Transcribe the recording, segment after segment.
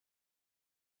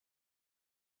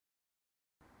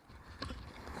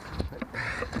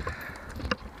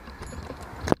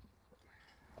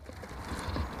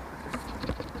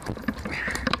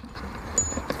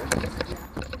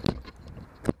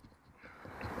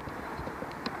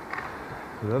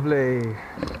Lovely.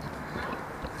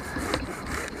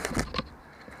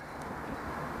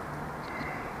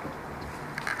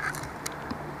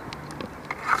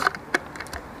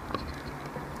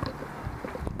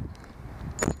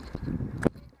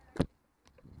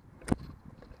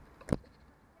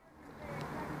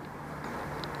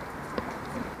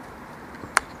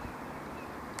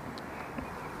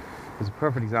 It's a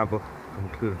perfect example of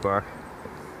included bark,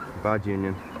 a bad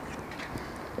union.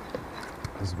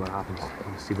 This is what happens.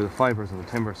 You see with the fibres and the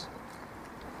timbers.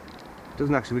 It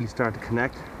doesn't actually really start to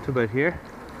connect to about here,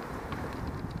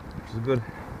 which is a good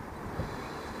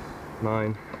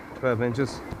 9-12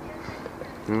 inches.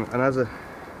 And as the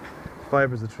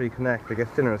fibres of the tree connect, they get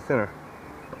thinner and thinner.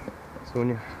 So when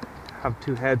you have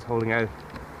two heads holding out,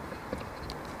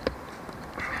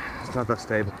 it's not that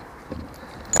stable.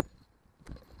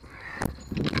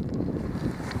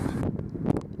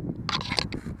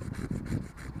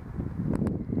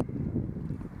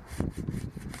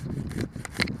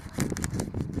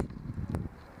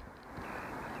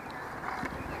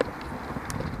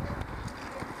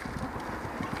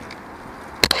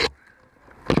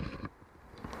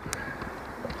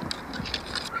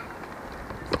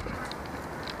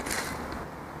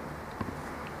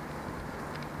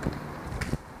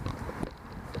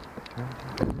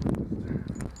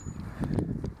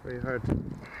 Very hard to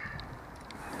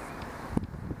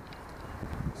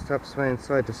stop swaying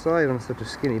side to side on such a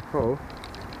skinny pole.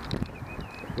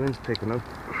 The wind's picking up.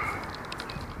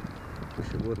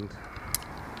 Wish it wouldn't.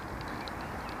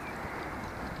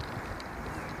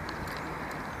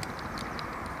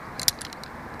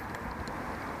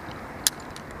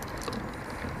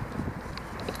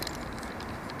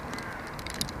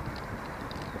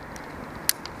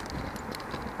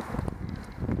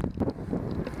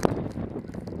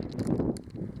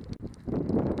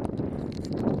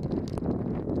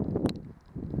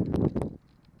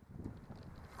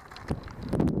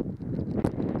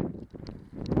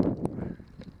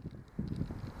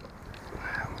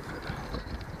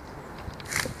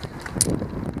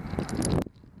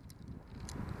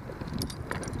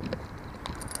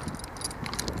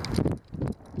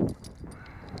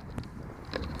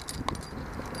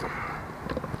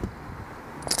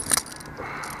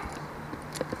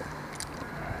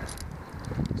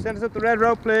 Send us up the red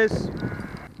rope, please.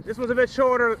 This one's a bit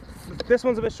shorter. This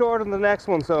one's a bit shorter than the next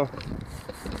one, so.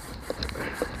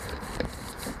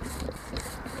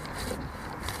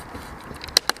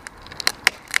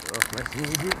 Oh, nice and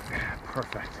easy.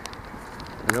 Perfect.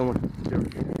 I don't want to do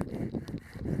it.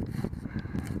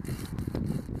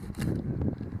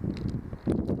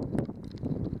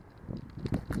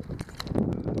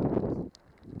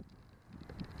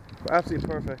 Absolutely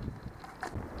perfect.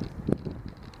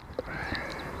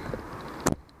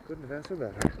 Couldn't have answered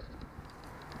better.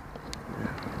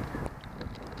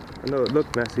 I know it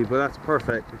looked messy, but that's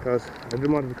perfect because I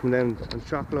didn't want it to come down and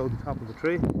shock load the top of the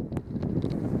tree.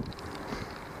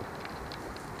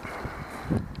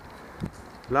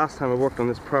 Last time I worked on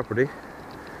this property,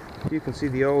 you can see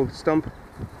the old stump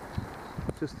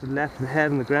just to the left of the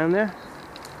head on the ground there.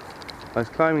 I was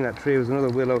climbing that tree. There was another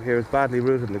willow here. It's badly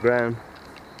rooted in the ground,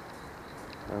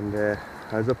 and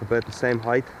I was up about the same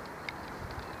height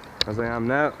as I am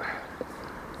now,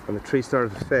 and the tree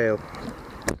started to fail. So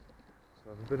I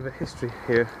have a bit of a history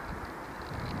here.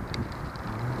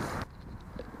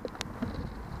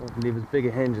 I want to leave as big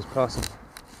a hinge as possible.